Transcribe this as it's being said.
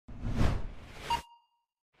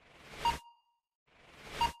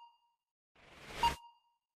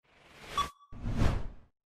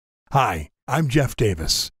Hi, I'm Jeff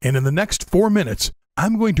Davis, and in the next 4 minutes,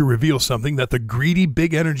 I'm going to reveal something that the greedy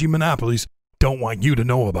big energy monopolies don't want you to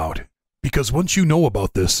know about. Because once you know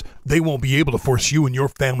about this, they won't be able to force you and your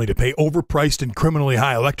family to pay overpriced and criminally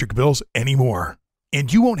high electric bills anymore.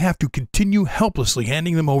 And you won't have to continue helplessly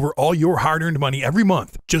handing them over all your hard-earned money every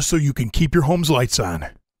month just so you can keep your home's lights on.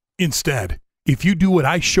 Instead, if you do what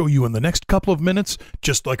I show you in the next couple of minutes,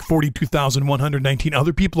 just like 42,119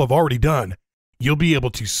 other people have already done, you'll be able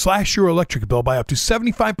to slash your electric bill by up to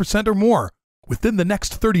 75% or more within the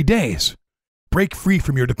next 30 days. Break free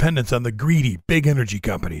from your dependence on the greedy big energy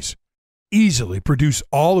companies. Easily produce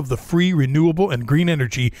all of the free, renewable, and green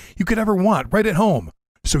energy you could ever want right at home,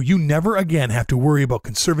 so you never again have to worry about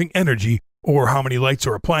conserving energy or how many lights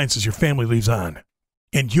or appliances your family leaves on.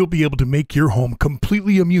 And you'll be able to make your home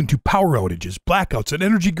completely immune to power outages, blackouts, and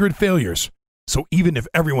energy grid failures. So even if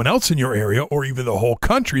everyone else in your area or even the whole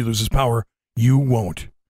country loses power, you won't.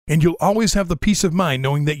 And you'll always have the peace of mind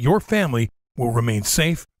knowing that your family will remain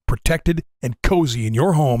safe, protected, and cozy in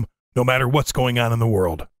your home no matter what's going on in the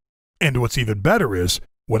world. And what's even better is,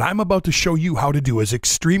 what I'm about to show you how to do is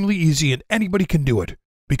extremely easy and anybody can do it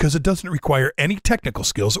because it doesn't require any technical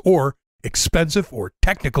skills or expensive or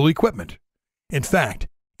technical equipment. In fact,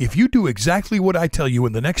 if you do exactly what I tell you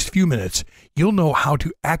in the next few minutes, you'll know how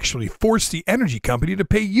to actually force the energy company to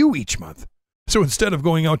pay you each month. So instead of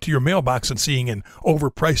going out to your mailbox and seeing an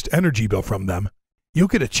overpriced energy bill from them, you'll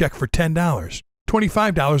get a check for $10,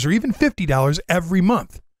 $25, or even $50 every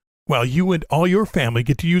month, while you and all your family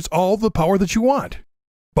get to use all the power that you want.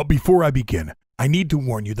 But before I begin, I need to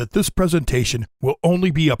warn you that this presentation will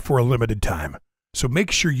only be up for a limited time. So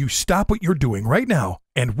make sure you stop what you're doing right now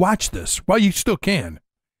and watch this while you still can.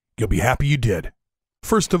 You'll be happy you did.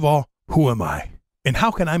 First of all, who am I? And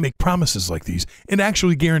how can I make promises like these and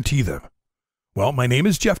actually guarantee them? Well, my name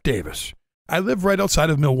is Jeff Davis. I live right outside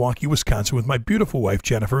of Milwaukee, Wisconsin with my beautiful wife,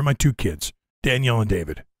 Jennifer, and my 2 kids, Danielle and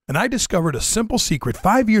David. And I discovered a simple secret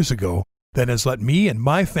 5 years ago that has let me and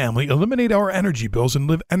my family eliminate our energy bills and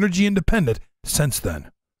live energy independent since then.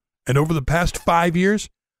 And over the past 5 years,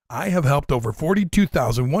 I have helped over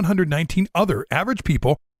 42,119 other average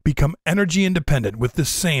people become energy independent with this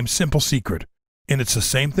same simple secret. And it's the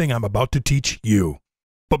same thing I'm about to teach you.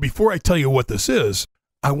 But before I tell you what this is,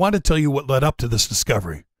 I want to tell you what led up to this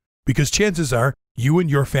discovery, because chances are you and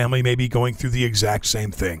your family may be going through the exact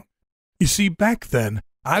same thing. You see, back then,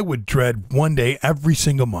 I would dread one day every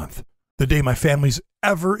single month, the day my family's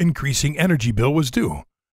ever-increasing energy bill was due,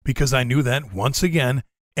 because I knew that, once again,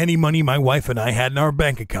 any money my wife and I had in our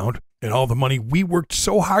bank account and all the money we worked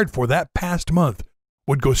so hard for that past month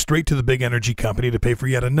would go straight to the big energy company to pay for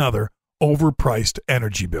yet another overpriced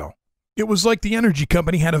energy bill. It was like the energy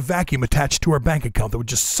company had a vacuum attached to our bank account that would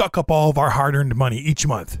just suck up all of our hard-earned money each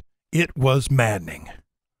month. It was maddening.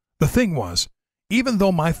 The thing was, even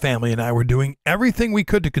though my family and I were doing everything we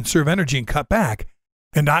could to conserve energy and cut back,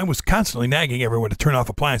 and I was constantly nagging everyone to turn off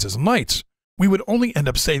appliances and lights, we would only end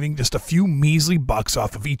up saving just a few measly bucks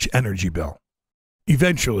off of each energy bill.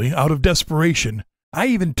 Eventually, out of desperation, I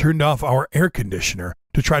even turned off our air conditioner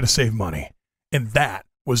to try to save money, and that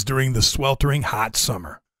was during the sweltering hot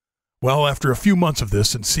summer. Well, after a few months of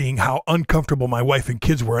this and seeing how uncomfortable my wife and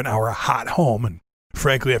kids were in our hot home, and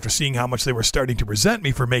frankly after seeing how much they were starting to resent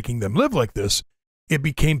me for making them live like this, it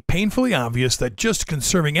became painfully obvious that just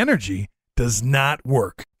conserving energy does not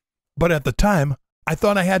work. But at the time, I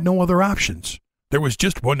thought I had no other options. There was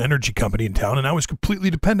just one energy company in town and I was completely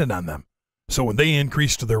dependent on them. So when they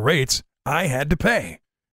increased their rates, I had to pay.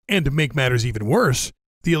 And to make matters even worse,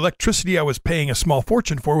 the electricity I was paying a small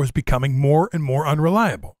fortune for was becoming more and more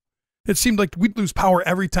unreliable. It seemed like we'd lose power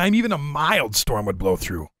every time even a mild storm would blow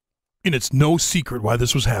through. And it's no secret why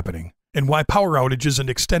this was happening, and why power outages and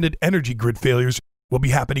extended energy grid failures will be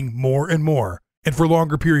happening more and more, and for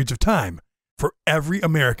longer periods of time, for every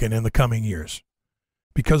American in the coming years.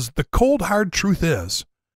 Because the cold hard truth is,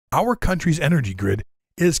 our country's energy grid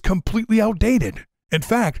is completely outdated. In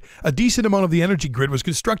fact, a decent amount of the energy grid was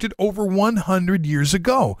constructed over 100 years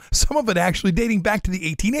ago, some of it actually dating back to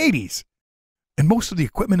the 1880s. And most of the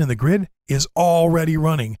equipment in the grid is already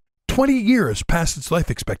running 20 years past its life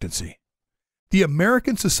expectancy. The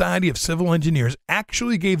American Society of Civil Engineers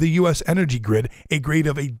actually gave the U.S. energy grid a grade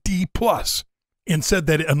of a D+, and said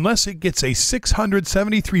that unless it gets a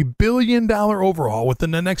 $673 billion overhaul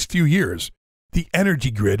within the next few years, the energy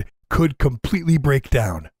grid could completely break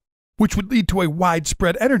down, which would lead to a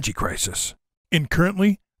widespread energy crisis. And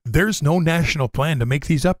currently, there's no national plan to make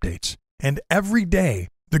these updates, and every day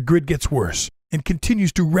the grid gets worse and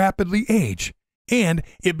continues to rapidly age, and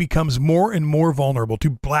it becomes more and more vulnerable to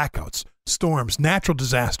blackouts, storms, natural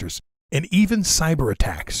disasters, and even cyber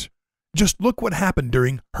attacks. Just look what happened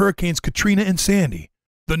during Hurricanes Katrina and Sandy,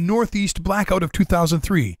 the Northeast blackout of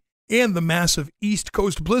 2003, and the massive East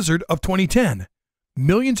Coast blizzard of 2010.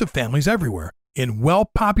 Millions of families everywhere in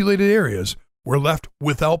well-populated areas were left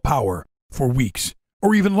without power for weeks,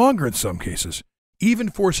 or even longer in some cases, even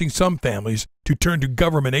forcing some families to turn to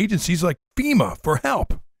government agencies like FEMA for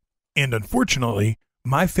help. And unfortunately,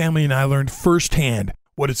 my family and I learned firsthand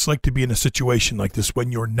what it's like to be in a situation like this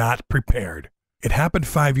when you're not prepared. It happened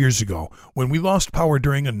 5 years ago when we lost power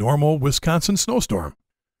during a normal Wisconsin snowstorm.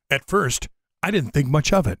 At first, I didn't think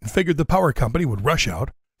much of it and figured the power company would rush out,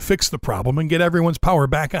 fix the problem, and get everyone's power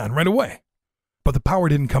back on right away. But the power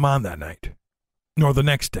didn't come on that night, nor the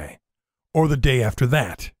next day, or the day after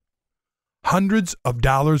that. Hundreds of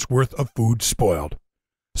dollars worth of food spoiled.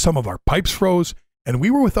 Some of our pipes froze, and we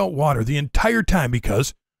were without water the entire time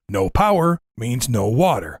because no power means no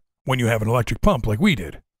water when you have an electric pump like we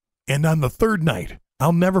did. And on the third night,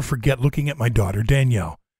 I'll never forget looking at my daughter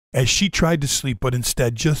Danielle as she tried to sleep but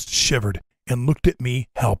instead just shivered and looked at me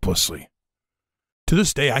helplessly. To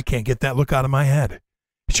this day, I can't get that look out of my head.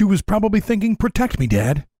 She was probably thinking, "Protect me,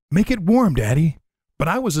 Dad. Make it warm, Daddy." But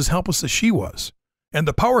I was as helpless as she was. And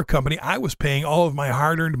the power company I was paying all of my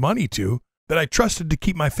hard-earned money to, that I trusted to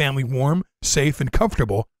keep my family warm, safe, and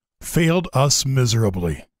comfortable, failed us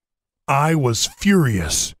miserably. I was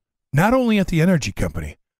furious, not only at the energy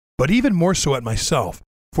company, but even more so at myself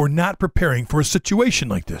for not preparing for a situation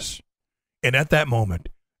like this. And at that moment,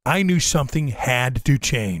 I knew something had to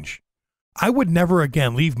change. I would never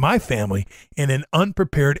again leave my family in an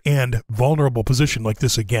unprepared and vulnerable position like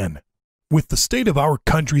this again. With the state of our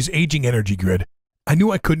country's aging energy grid, I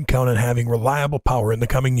knew I couldn't count on having reliable power in the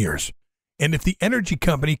coming years. And if the energy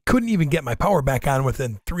company couldn't even get my power back on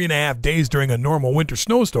within 3.5 days during a normal winter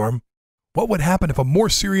snowstorm, what would happen if a more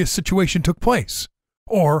serious situation took place?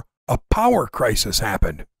 Or a power crisis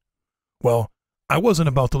happened? Well, I wasn't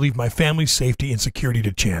about to leave my family's safety and security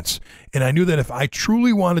to chance, and I knew that if I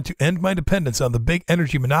truly wanted to end my dependence on the big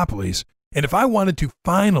energy monopolies, and if I wanted to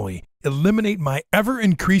finally eliminate my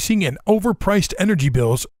ever-increasing and overpriced energy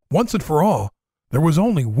bills once and for all, there was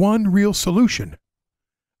only one real solution.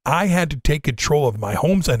 I had to take control of my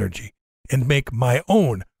home's energy and make my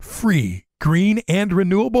own free, green, and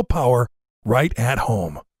renewable power right at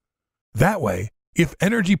home. That way, if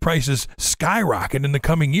energy prices skyrocket in the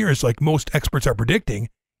coming years like most experts are predicting,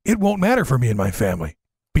 it won't matter for me and my family,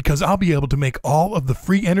 because I'll be able to make all of the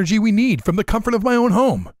free energy we need from the comfort of my own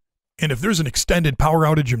home. And if there's an extended power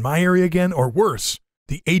outage in my area again, or worse,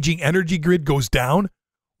 the aging energy grid goes down,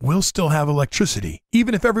 we'll still have electricity,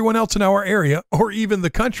 even if everyone else in our area, or even the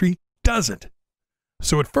country, doesn't.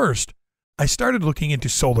 So at first, I started looking into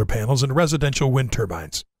solar panels and residential wind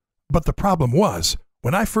turbines. But the problem was,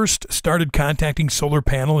 when I first started contacting solar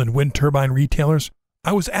panel and wind turbine retailers,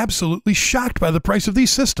 I was absolutely shocked by the price of these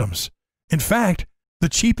systems. In fact, the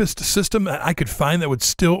cheapest system that I could find that would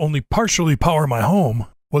still only partially power my home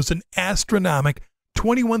was an astronomical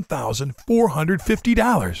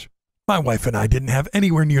 $21,450. My wife and I didn't have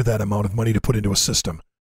anywhere near that amount of money to put into a system,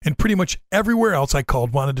 and pretty much everywhere else I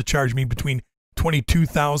called wanted to charge me between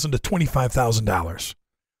 $22,000 to $25,000.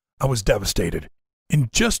 I was devastated. And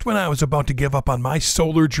just when I was about to give up on my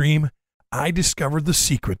solar dream, I discovered the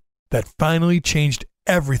secret that finally changed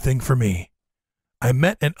everything for me. I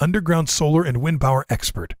met an underground solar and wind power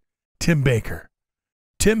expert, Tim Baker.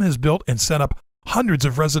 Tim has built and set up hundreds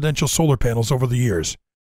of residential solar panels over the years,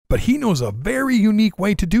 but he knows a very unique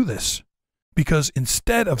way to do this. Because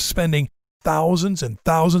instead of spending thousands and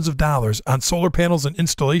thousands of dollars on solar panels and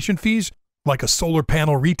installation fees, like a solar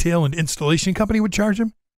panel retail and installation company would charge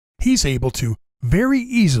him, he's able to very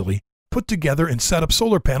easily put together and set up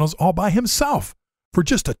solar panels all by himself for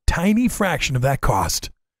just a tiny fraction of that cost.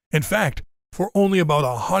 In fact, for only about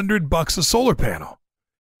 $100 a solar panel.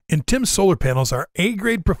 And Tim's solar panels are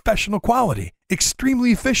A-grade professional quality,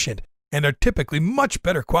 extremely efficient, and are typically much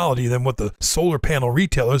better quality than what the solar panel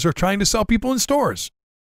retailers are trying to sell people in stores.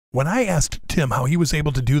 When I asked Tim how he was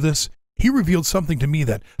able to do this, he revealed something to me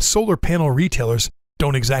that solar panel retailers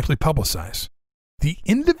don't exactly publicize. The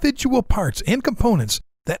individual parts and components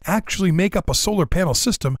that actually make up a solar panel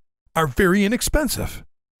system are very inexpensive.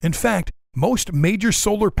 In fact, most major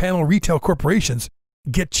solar panel retail corporations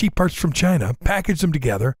get cheap parts from China, package them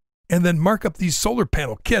together, and then mark up these solar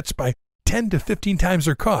panel kits by 10 to 15 times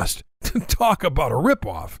their cost. Talk about a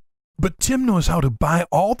ripoff. But Tim knows how to buy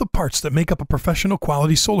all the parts that make up a professional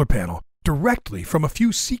quality solar panel directly from a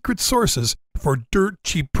few secret sources for dirt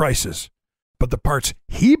cheap prices. But the parts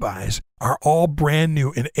he buys are all brand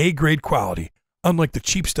new and A-grade quality, unlike the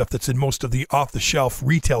cheap stuff that's in most of the off-the-shelf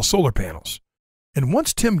retail solar panels. And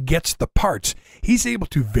once Tim gets the parts, he's able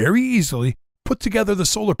to very easily put together the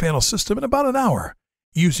solar panel system in about an hour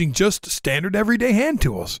using just standard everyday hand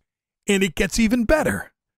tools. And it gets even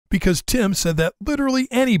better because Tim said that literally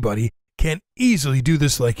anybody can easily do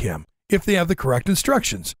this like him if they have the correct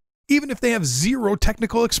instructions, even if they have zero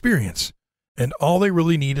technical experience. And all they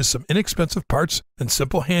really need is some inexpensive parts and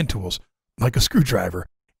simple hand tools, like a screwdriver.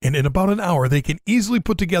 And in about an hour, they can easily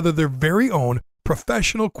put together their very own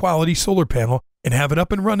professional quality solar panel and have it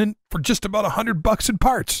up and running for just about $100 in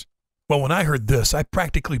parts. Well, when I heard this, I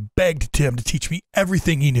practically begged Tim to teach me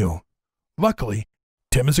everything he knew. Luckily,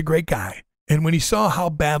 Tim is a great guy. And when he saw how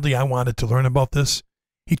badly I wanted to learn about this,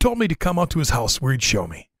 he told me to come out to his house where he'd show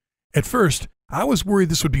me. At first, I was worried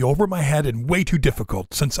this would be over my head and way too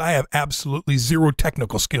difficult since I have absolutely zero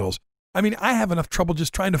technical skills. I mean, I have enough trouble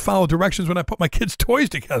just trying to follow directions when I put my kids' toys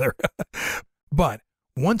together. But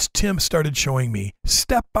once Tim started showing me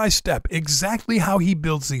step by step exactly how he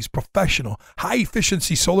builds these professional,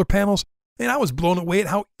 high-efficiency solar panels, and I was blown away at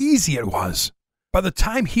how easy it was. By the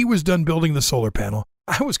time he was done building the solar panel,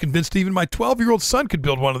 I was convinced even my 12-year-old son could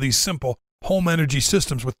build one of these simple home energy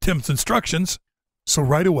systems with Tim's instructions. So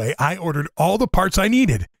right away, I ordered all the parts I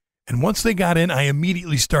needed. And once they got in, I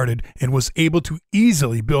immediately started and was able to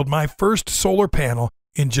easily build my first solar panel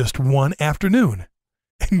in just one afternoon.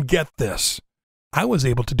 And get this, I was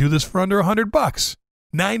able to do this for under $100,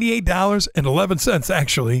 $98.11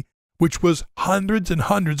 actually, which was hundreds and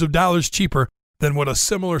hundreds of dollars cheaper than what a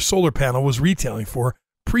similar solar panel was retailing for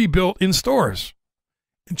pre-built in stores.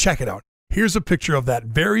 And check it out. Here's a picture of that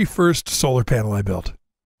very first solar panel I built.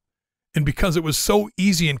 And because it was so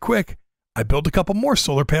easy and quick, I built a couple more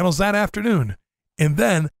solar panels that afternoon. And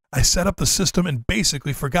then I set up the system and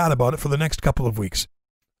basically forgot about it for the next couple of weeks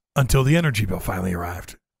until the energy bill finally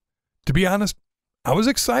arrived. To be honest, I was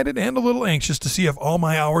excited and a little anxious to see if all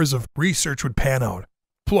my hours of research would pan out.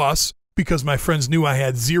 Plus, because my friends knew I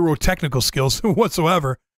had zero technical skills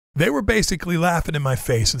whatsoever, they were basically laughing in my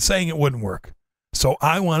face and saying it wouldn't work. So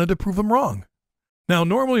I wanted to prove them wrong. Now,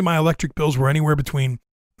 normally my electric bills were anywhere between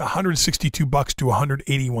 $162 to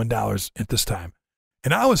 $181 at this time.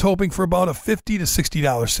 And I was hoping for about a $50 to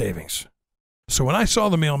 $60 savings. So when I saw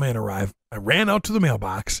the mailman arrive, I ran out to the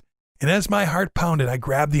mailbox, and as my heart pounded, I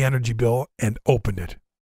grabbed the energy bill and opened it.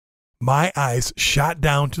 My eyes shot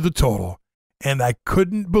down to the total, and I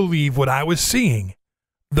couldn't believe what I was seeing.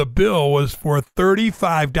 The bill was for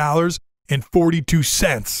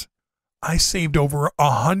 $35.42. I saved over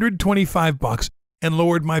 $125 and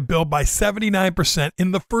lowered my bill by 79%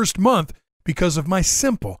 in the first month because of my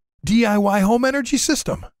simple DIY home energy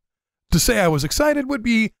system. To say I was excited would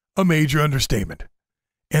be a major understatement.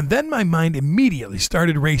 And then my mind immediately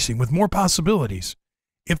started racing with more possibilities.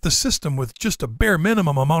 If the system with just a bare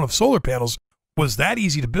minimum amount of solar panels was that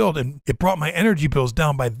easy to build and it brought my energy bills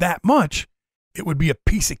down by that much, it would be a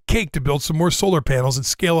piece of cake to build some more solar panels and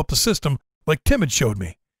scale up the system like Tim had showed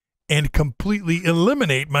me and completely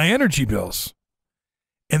eliminate my energy bills.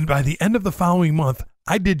 And by the end of the following month,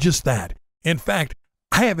 I did just that. In fact,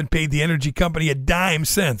 I haven't paid the energy company a dime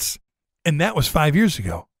since. And that was 5 years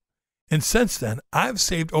ago. And since then, I've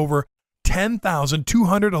saved over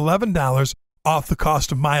 $10,211 off the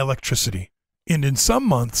cost of my electricity. And in some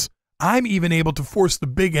months, I'm even able to force the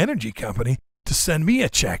big energy company to send me a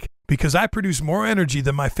check because I produce more energy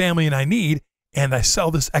than my family and I need, and I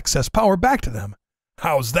sell this excess power back to them.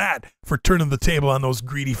 How's that for turning the table on those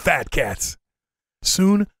greedy fat cats?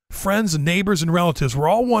 Soon, friends and neighbors and relatives were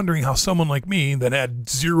all wondering how someone like me that had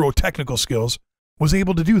zero technical skills was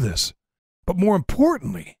able to do this. But more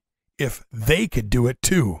importantly, if they could do it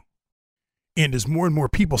too. And as more and more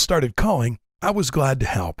people started calling, I was glad to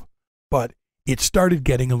help. But it started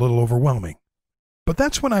getting a little overwhelming. But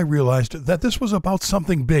that's when I realized that this was about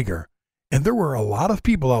something bigger. And there were a lot of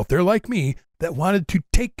people out there like me that wanted to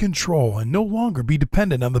take control and no longer be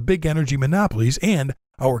dependent on the big energy monopolies and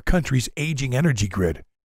our country's aging energy grid,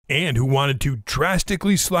 and who wanted to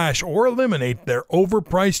drastically slash or eliminate their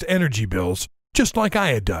overpriced energy bills, just like I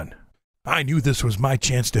had done. I knew this was my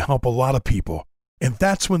chance to help a lot of people, and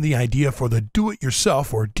that's when the idea for the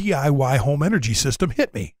do-it-yourself or DIY home energy system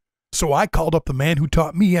hit me. So I called up the man who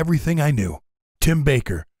taught me everything I knew, Tim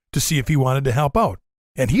Baker, to see if he wanted to help out,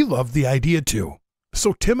 and he loved the idea too.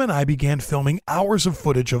 So Tim and I began filming hours of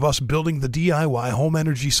footage of us building the DIY home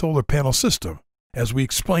energy solar panel system, as we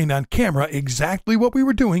explained on camera exactly what we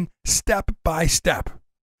were doing step by step.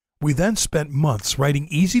 We then spent months writing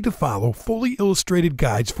easy-to-follow, fully illustrated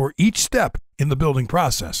guides for each step in the building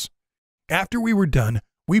process. After we were done,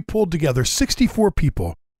 we pulled together 64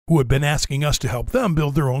 people who had been asking us to help them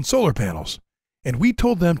build their own solar panels, and we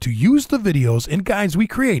told them to use the videos and guides we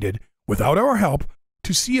created without our help,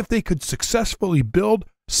 to see if they could successfully build,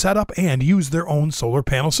 set up, and use their own solar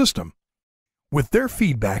panel system. With their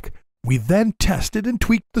feedback, we then tested and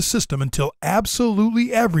tweaked the system until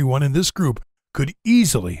absolutely everyone in this group could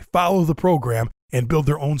easily follow the program and build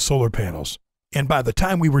their own solar panels. And by the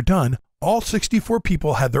time we were done, all 64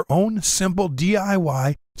 people had their own simple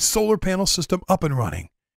DIY solar panel system up and running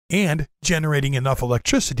and generating enough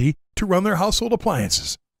electricity to run their household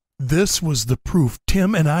appliances. This was the proof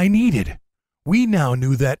Tim and I needed. We now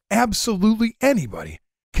knew that absolutely anybody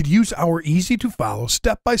could use our easy-to-follow,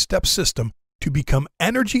 step-by-step system to become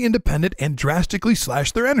energy independent and drastically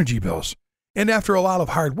slash their energy bills. And after a lot of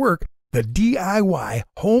hard work, the DIY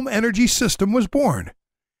home energy system was born.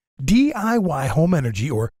 DIY home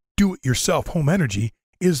energy, or do-it-yourself home energy,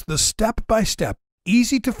 is the step-by-step,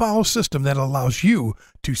 easy-to-follow system that allows you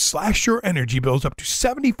to slash your energy bills up to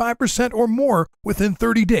 75% or more within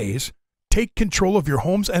 30 days, take control of your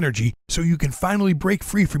home's energy so you can finally break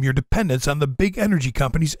free from your dependence on the big energy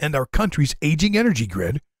companies and our country's aging energy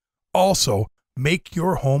grid. Also, make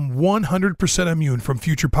your home 100% immune from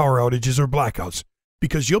future power outages or blackouts,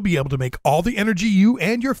 because you'll be able to make all the energy you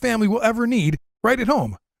and your family will ever need right at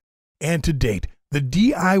home. And to date, the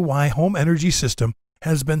DIY home energy system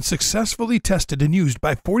has been successfully tested and used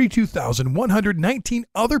by 42,119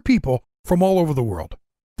 other people from all over the world.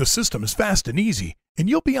 The system is fast and easy, and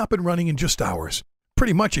you'll be up and running in just hours.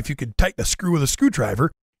 Pretty much if you could tighten a screw with a screwdriver,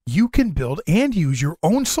 you can build and use your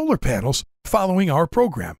own solar panels following our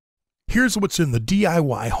program. Here's what's in the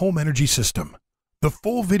DIY home energy system. The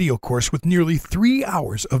full video course with nearly 3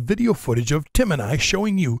 hours of video footage of Tim and I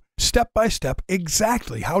showing you step by step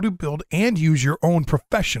exactly how to build and use your own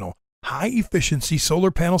professional, high-efficiency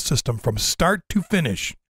solar panel system from start to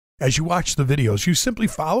finish. As you watch the videos, you simply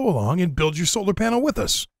follow along and build your solar panel with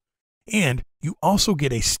us. And you also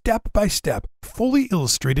get a step-by-step, fully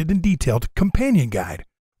illustrated and detailed companion guide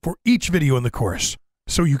for each video in the course,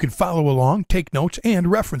 so you can follow along, take notes,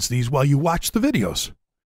 and reference these while you watch the videos.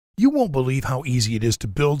 You won't believe how easy it is to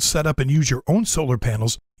build, set up, and use your own solar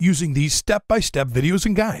panels using these step-by-step videos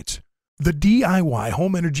and guides. The DIY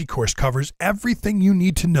home energy course covers everything you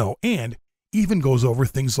need to know and even goes over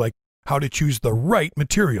things like how to choose the right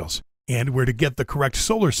materials and where to get the correct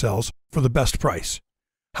solar cells for the best price.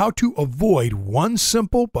 How to avoid one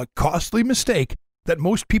simple but costly mistake that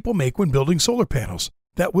most people make when building solar panels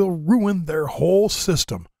that will ruin their whole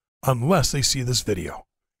system unless they see this video.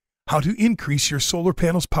 How to increase your solar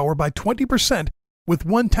panel's power by 20% with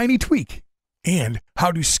one tiny tweak. And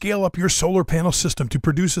how to scale up your solar panel system to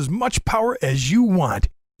produce as much power as you want,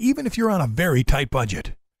 even if you're on a very tight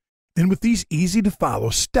budget. And with these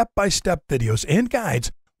easy-to-follow, step-by-step videos and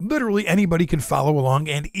guides, literally anybody can follow along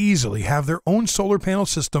and easily have their own solar panel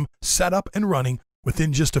system set up and running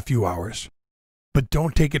within just a few hours. But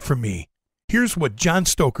don't take it from me. Here's what John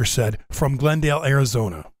Stoker said from Glendale,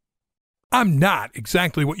 Arizona. I'm not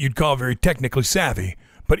exactly what you'd call very technically savvy,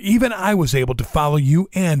 but even I was able to follow you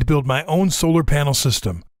and build my own solar panel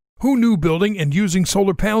system. Who knew building and using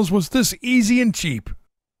solar panels was this easy and cheap?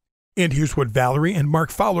 And here's what Valerie and Mark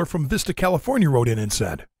Fowler from Vista, California wrote in and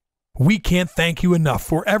said. We can't thank you enough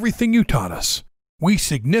for everything you taught us. We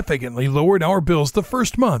significantly lowered our bills the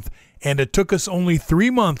first month, and it took us only 3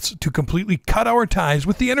 months to completely cut our ties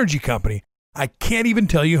with the energy company. I can't even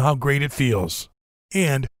tell you how great it feels.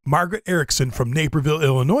 And Margaret Erickson from Naperville,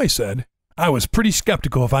 Illinois said, I was pretty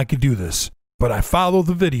skeptical if I could do this, but I followed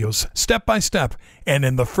the videos step by step, and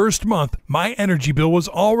in the first month, my energy bill was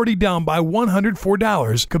already down by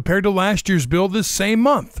 $104 compared to last year's bill this same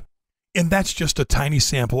month. And that's just a tiny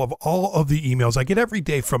sample of all of the emails I get every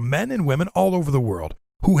day from men and women all over the world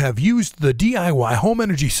who have used the DIY home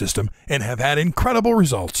energy system and have had incredible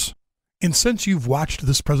results. And since you've watched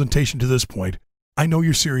this presentation to this point, I know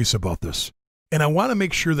you're serious about this. And I want to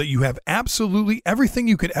make sure that you have absolutely everything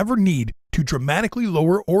you could ever need to dramatically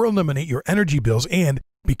lower or eliminate your energy bills and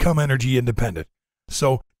become energy independent.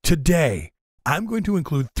 So today, I'm going to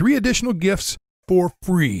include 3 additional gifts for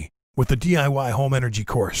free with the DIY home energy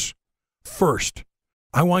course. First,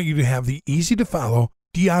 I want you to have the easy-to-follow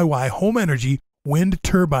DIY home energy wind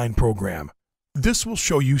turbine program. This will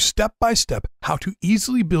show you step-by-step how to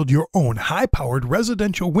easily build your own high-powered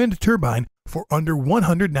residential wind turbine for under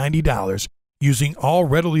 $190 using all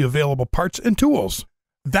readily available parts and tools.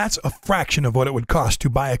 That's a fraction of what it would cost to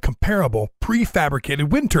buy a comparable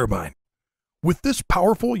prefabricated wind turbine. With this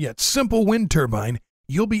powerful yet simple wind turbine,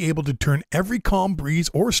 you'll be able to turn every calm breeze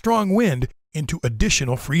or strong wind into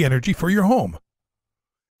additional free energy for your home.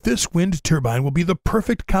 This wind turbine will be the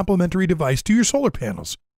perfect complementary device to your solar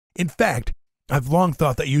panels. In fact, I've long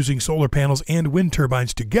thought that using solar panels and wind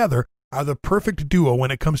turbines together are the perfect duo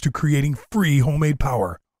when it comes to creating free homemade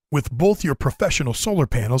power. With both your professional solar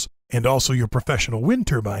panels and also your professional wind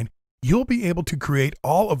turbine, you'll be able to create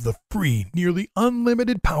all of the free, nearly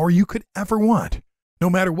unlimited power you could ever want, no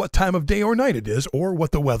matter what time of day or night it is or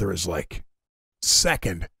what the weather is like.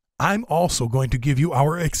 Second, I'm also going to give you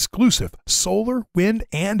our exclusive solar, wind,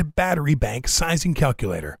 and battery bank sizing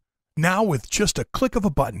calculator. Now, with just a click of a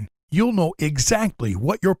button, you'll know exactly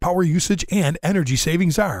what your power usage and energy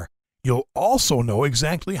savings are. You'll also know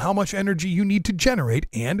exactly how much energy you need to generate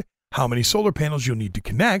and how many solar panels you'll need to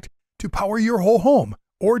connect to power your whole home,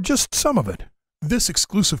 or just some of it. This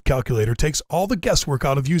exclusive calculator takes all the guesswork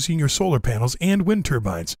out of using your solar panels and wind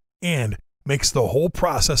turbines and makes the whole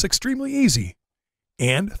process extremely easy.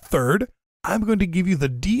 And third, I'm going to give you the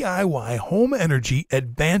DIY Home Energy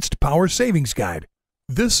Advanced Power Savings Guide.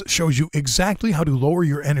 This shows you exactly how to lower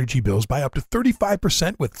your energy bills by up to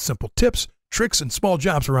 35% with simple tips, tricks, and small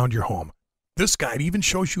jobs around your home. This guide even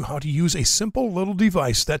shows you how to use a simple little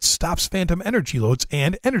device that stops phantom energy loads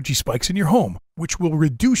and energy spikes in your home, which will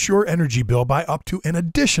reduce your energy bill by up to an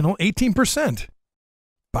additional 18%.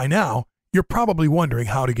 By now, you're probably wondering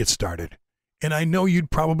how to get started. And I know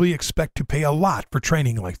you'd probably expect to pay a lot for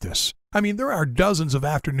training like this. I mean, there are dozens of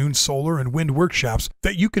afternoon solar and wind workshops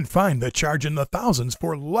that you can find that charge in the thousands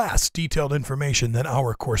for less detailed information than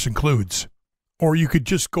our course includes. Or you could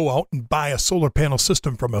just go out and buy a solar panel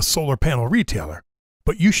system from a solar panel retailer.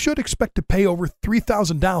 But you should expect to pay over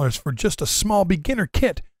 $3,000 for just a small beginner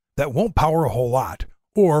kit that won't power a whole lot,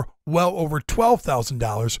 or well over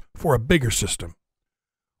 $12,000 for a bigger system.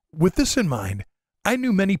 With this in mind, I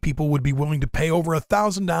knew many people would be willing to pay over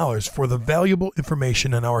 $1,000 for the valuable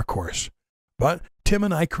information in our course. But Tim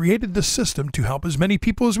and I created this system to help as many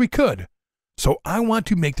people as we could. So I want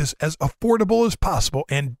to make this as affordable as possible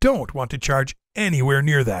and don't want to charge anywhere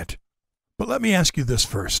near that. But let me ask you this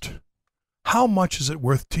first. How much is it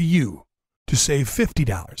worth to you to save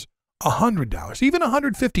 $50, $100, even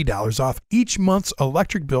 $150 off each month's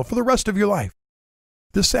electric bill for the rest of your life?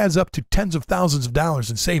 This adds up to tens of thousands of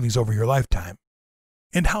dollars in savings over your lifetime.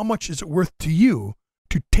 And how much is it worth to you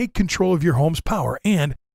to take control of your home's power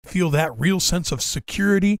and feel that real sense of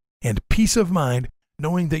security and peace of mind,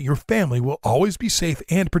 knowing that your family will always be safe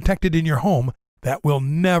and protected in your home that will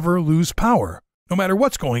never lose power, no matter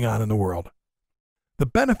what's going on in the world? The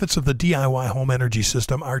benefits of the DIY home energy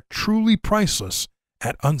system are truly priceless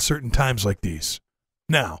at uncertain times like these.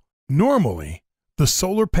 Now, normally, the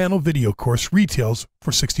solar panel video course retails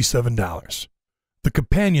for $67. The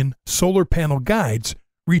companion solar panel guides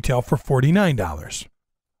retail for $49.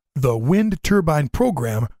 The wind turbine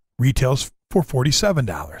program retails for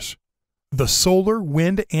 $47. The solar,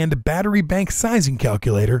 wind, and battery bank sizing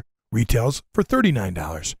calculator retails for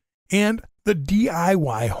 $39. And the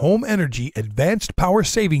DIY Home Energy Advanced Power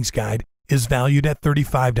Savings Guide is valued at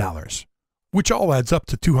 $35, which all adds up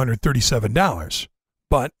to $237.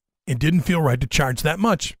 But it didn't feel right to charge that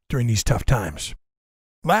much during these tough times.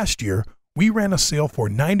 Last year, we ran a sale for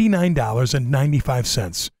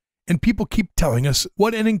 $99.95, and people keep telling us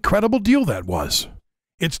what an incredible deal that was.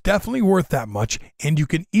 It's definitely worth that much, and you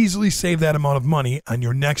can easily save that amount of money on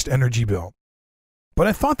your next energy bill. But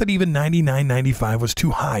I thought that even $99.95 was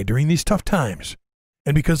too high during these tough times.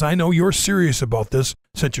 And because I know you're serious about this,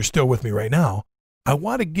 since you're still with me right now, I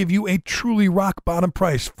want to give you a truly rock-bottom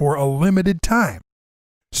price for a limited time.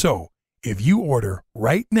 So, if you order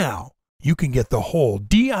right now, you can get the whole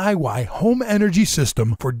DIY home energy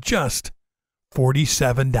system for just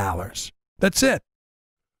 $47. That's it.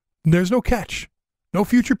 There's no catch, no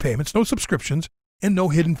future payments, no subscriptions, and no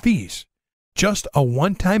hidden fees. Just a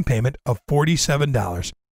one-time payment of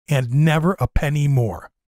 $47 and never a penny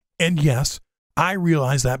more. And yes, I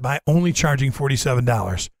realize that by only charging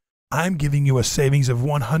 $47, I'm giving you a savings of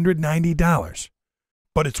 $190.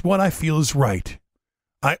 But it's what I feel is right.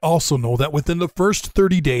 I also know that within the first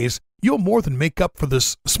 30 days, you'll more than make up for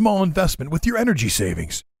this small investment with your energy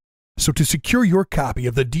savings. So to secure your copy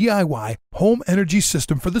of the DIY Home Energy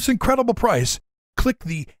System for this incredible price, click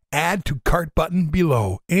the Add to Cart button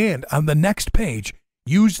below, and on the next page,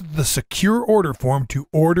 use the secure order form to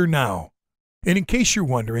order now. And in case you're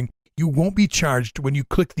wondering, you won't be charged when you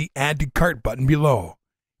click the Add to Cart button below.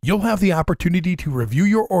 You'll have the opportunity to review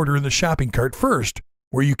your order in the shopping cart first,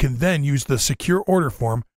 where you can then use the secure order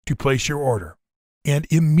form to place your order. And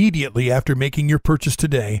immediately after making your purchase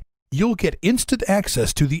today, you'll get instant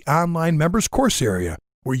access to the online members course area,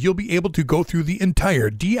 where you'll be able to go through the entire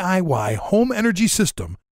DIY home energy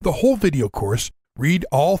system, the whole video course, read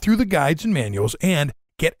all through the guides and manuals, and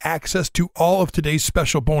get access to all of today's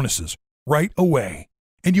special bonuses right away.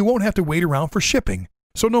 And you won't have to wait around for shipping.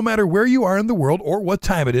 So no matter where you are in the world or what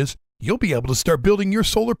time it is, you'll be able to start building your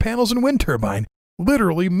solar panels and wind turbine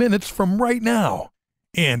literally minutes from right now.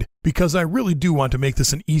 And because I really do want to make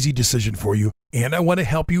this an easy decision for you, and I want to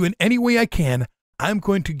help you in any way I can, I'm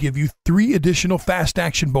going to give you 3 additional fast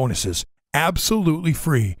action bonuses, absolutely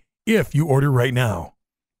free, if you order right now.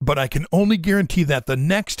 But I can only guarantee that the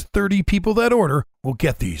next 30 people that order will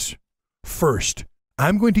get these. First,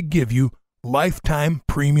 I'm going to give you lifetime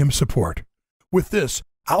premium support. With this,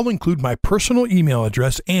 I'll include my personal email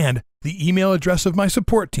address and the email address of my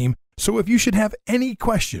support team, so if you should have any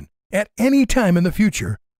question at any time in the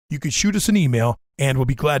future, you can shoot us an email and we'll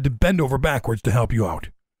be glad to bend over backwards to help you out.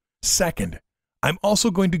 Second, I'm also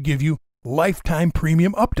going to give you lifetime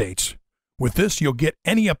premium updates. With this, you'll get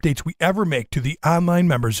any updates we ever make to the online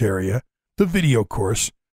members area, the video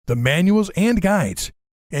course, the manuals and guides,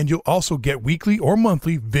 and you'll also get weekly or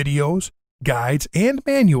monthly videos, guides, and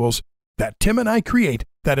manuals that Tim and I create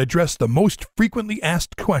that address the most frequently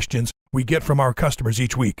asked questions we get from our customers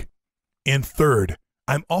each week. And third,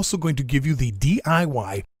 I'm also going to give you the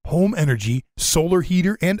DIY Home Energy Solar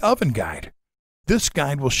Heater and Oven Guide. This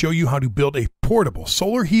guide will show you how to build a portable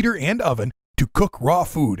solar heater and oven to cook raw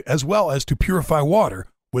food as well as to purify water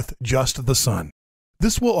with just the sun.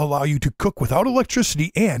 This will allow you to cook without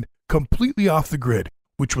electricity and completely off the grid,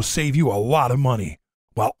 which will save you a lot of money,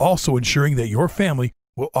 while also ensuring that your family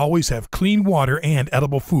will always have clean water and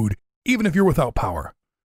edible food, even if you're without power.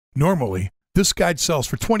 Normally, this guide sells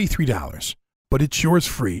for $23, but it's yours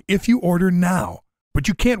free if you order now. But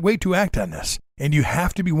you can't wait to act on this, and you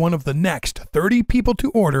have to be one of the next 30 people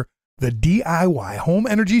to order the DIY Home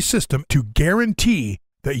Energy System to guarantee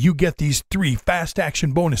that you get these 3 fast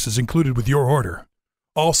action bonuses included with your order.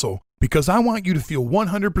 Also, because I want you to feel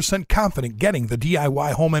 100% confident getting the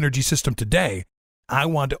DIY Home Energy System today, I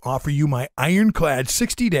want to offer you my ironclad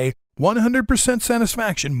 60-day, 100%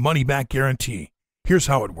 satisfaction money-back guarantee. Here's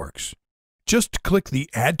how it works. Just click the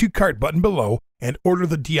Add to Cart button below and order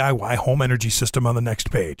the DIY Home Energy System on the next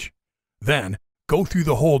page. Then, go through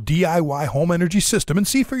the whole DIY Home Energy System and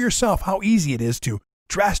see for yourself how easy it is to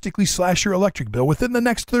drastically slash your electric bill within the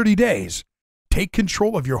next 30 days. Take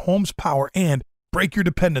control of your home's power and break your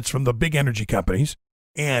dependence from the big energy companies.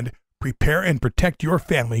 And prepare and protect your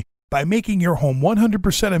family by making your home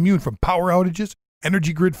 100% immune from power outages,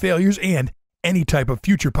 energy grid failures, and any type of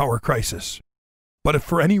future power crisis. But if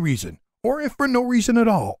for any reason, or if for no reason at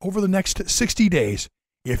all, over the next 60 days,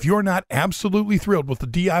 if you're not absolutely thrilled with the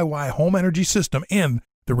DIY Home Energy System and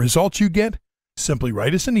the results you get, simply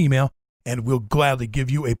write us an email and we'll gladly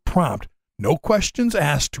give you a prompt, no questions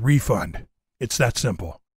asked refund. It's that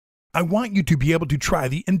simple. I want you to be able to try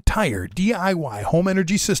the entire DIY Home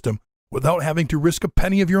Energy System without having to risk a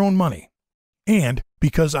penny of your own money. And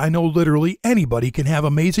because I know literally anybody can have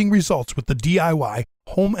amazing results with the DIY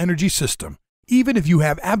Home Energy System, even if you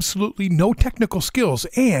have absolutely no technical skills,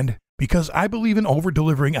 and because I believe in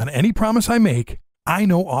over-delivering on any promise I make, I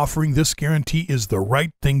know offering this guarantee is the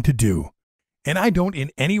right thing to do. And I don't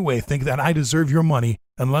in any way think that I deserve your money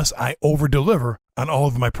unless I over-deliver on all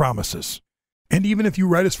of my promises. And even if you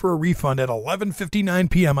write us for a refund at 11:59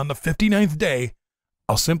 p.m. on the 59th day,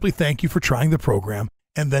 I'll simply thank you for trying the program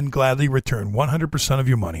and then gladly return 100% of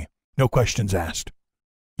your money. No questions asked.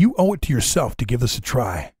 You owe it to yourself to give this a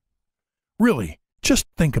try. Really, just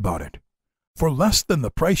think about it. For less than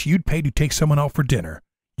the price you'd pay to take someone out for dinner,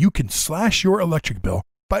 you can slash your electric bill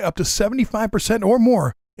by up to 75% or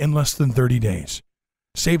more in less than 30 days.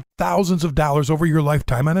 Save thousands of dollars over your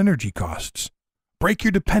lifetime on energy costs. Break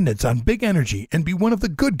your dependence on big energy and be one of the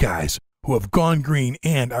good guys who have gone green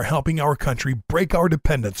and are helping our country break our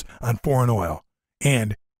dependence on foreign oil.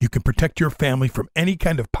 And you can protect your family from any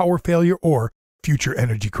kind of power failure or future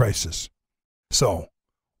energy crisis. So,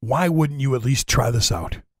 why wouldn't you at least try this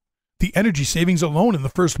out? The energy savings alone in the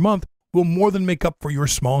first month will more than make up for your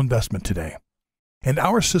small investment today. And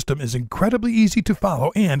our system is incredibly easy to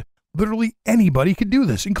follow, and literally anybody can do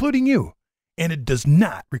this, including you. And it does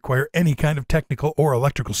not require any kind of technical or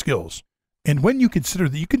electrical skills. And when you consider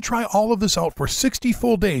that you can try all of this out for 60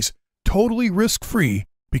 full days, totally risk-free,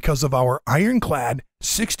 because of our ironclad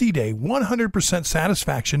 60-day 100%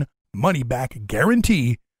 satisfaction money-back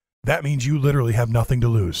guarantee, that means you literally have nothing to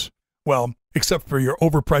lose. Well, except for your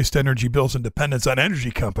overpriced energy bills and dependence on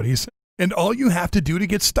energy companies. And all you have to do to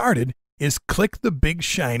get started is click the big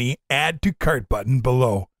shiny Add to Cart button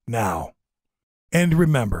below now. And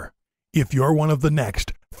remember, if you're one of the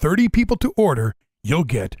next 30 people to order, you'll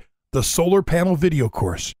get the solar panel video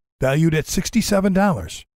course, valued at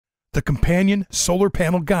 $67, the companion solar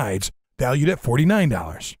panel guides, valued at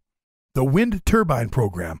 $49, the wind turbine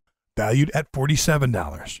program, valued at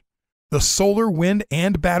 $47, the solar, wind,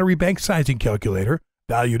 and battery bank sizing calculator,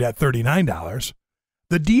 valued at $39,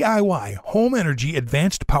 the DIY Home Energy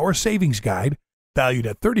Advanced Power Savings Guide, valued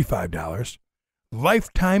at $35,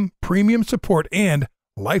 Lifetime Premium Support and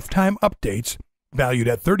Lifetime Updates, valued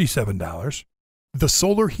at $37, the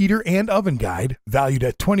Solar Heater and Oven Guide, valued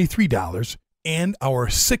at $23, and our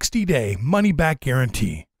 60-day money-back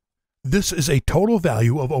guarantee. This is a total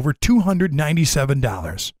value of over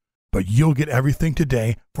 $297, but you'll get everything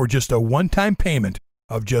today for just a one-time payment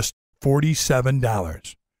of just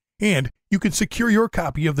 $47. And you can secure your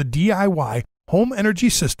copy of the DIY Home Energy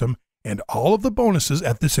System and all of the bonuses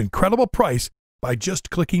at this incredible price by just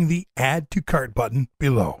clicking the Add to Cart button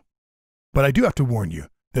below. But I do have to warn you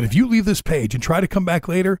that if you leave this page and try to come back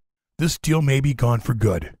later, this deal may be gone for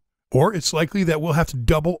good, or it's likely that we'll have to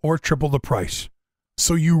double or triple the price.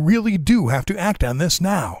 So you really do have to act on this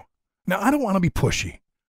now. Now, I don't want to be pushy,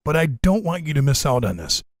 but I don't want you to miss out on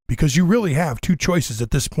this because you really have two choices at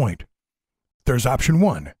this point. There's option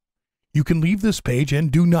one. You can leave this page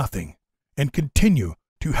and do nothing and continue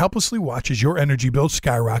to helplessly watch as your energy bills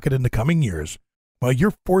skyrocket in the coming years while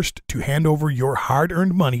you're forced to hand over your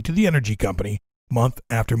hard-earned money to the energy company month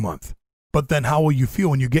after month. But then how will you feel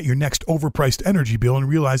when you get your next overpriced energy bill and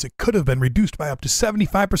realize it could have been reduced by up to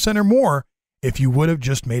 75% or more if you would have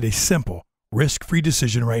just made a simple, risk-free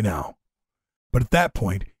decision right now? But at that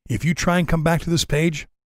point, if you try and come back to this page,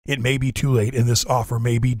 it may be too late and this offer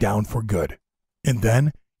may be down for good. And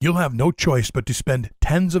then you'll have no choice but to spend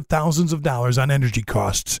tens of thousands of dollars on energy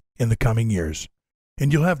costs in the coming years.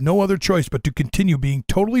 And you'll have no other choice but to continue being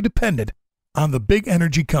totally dependent on the big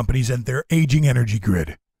energy companies and their aging energy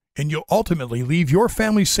grid. And you'll ultimately leave your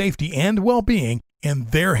family's safety and well-being in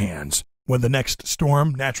their hands when the next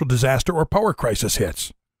storm, natural disaster, or power crisis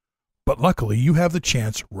hits. But luckily, you have the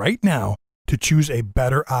chance right now to choose a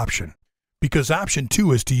better option. Because option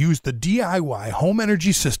 2 is to use the DIY Home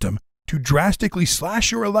Energy System to drastically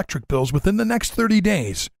slash your electric bills within the next 30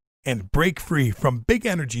 days and break free from big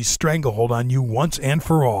energy's stranglehold on you once and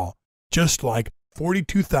for all, just like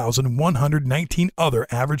 42,119 other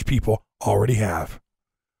average people already have.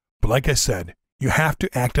 But like I said, you have to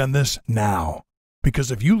act on this now,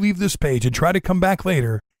 because if you leave this page and try to come back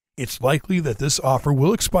later, it's likely that this offer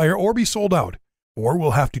will expire or be sold out, or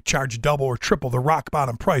we'll have to charge double or triple the rock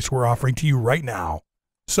bottom price we're offering to you right now.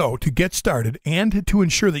 So to get started and to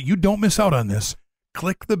ensure that you don't miss out on this,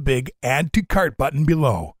 click the big Add to Cart button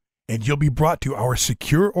below, and you'll be brought to our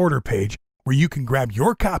secure order page where you can grab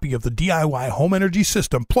your copy of the DIY Home Energy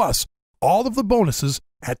System plus all of the bonuses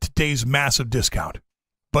at today's massive discount.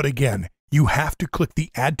 But again, you have to click the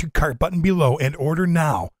Add to Cart button below and order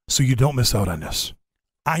now so you don't miss out on this.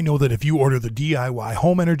 I know that if you order the DIY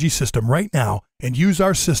Home Energy System right now and use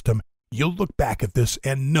our system, you'll look back at this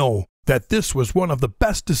and know that this was one of the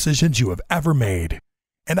best decisions you have ever made.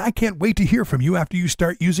 And I can't wait to hear from you after you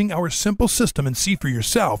start using our simple system and see for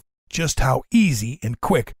yourself just how easy and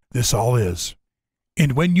quick this all is.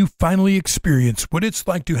 And when you finally experience what it's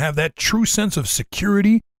like to have that true sense of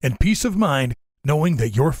security and peace of mind, knowing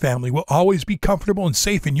that your family will always be comfortable and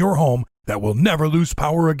safe in your home that will never lose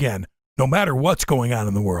power again, no matter what's going on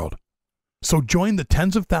in the world. So join the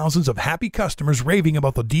tens of thousands of happy customers raving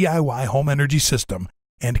about the DIY Home Energy System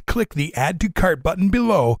and click the Add to Cart button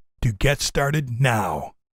below to get started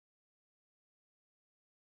now.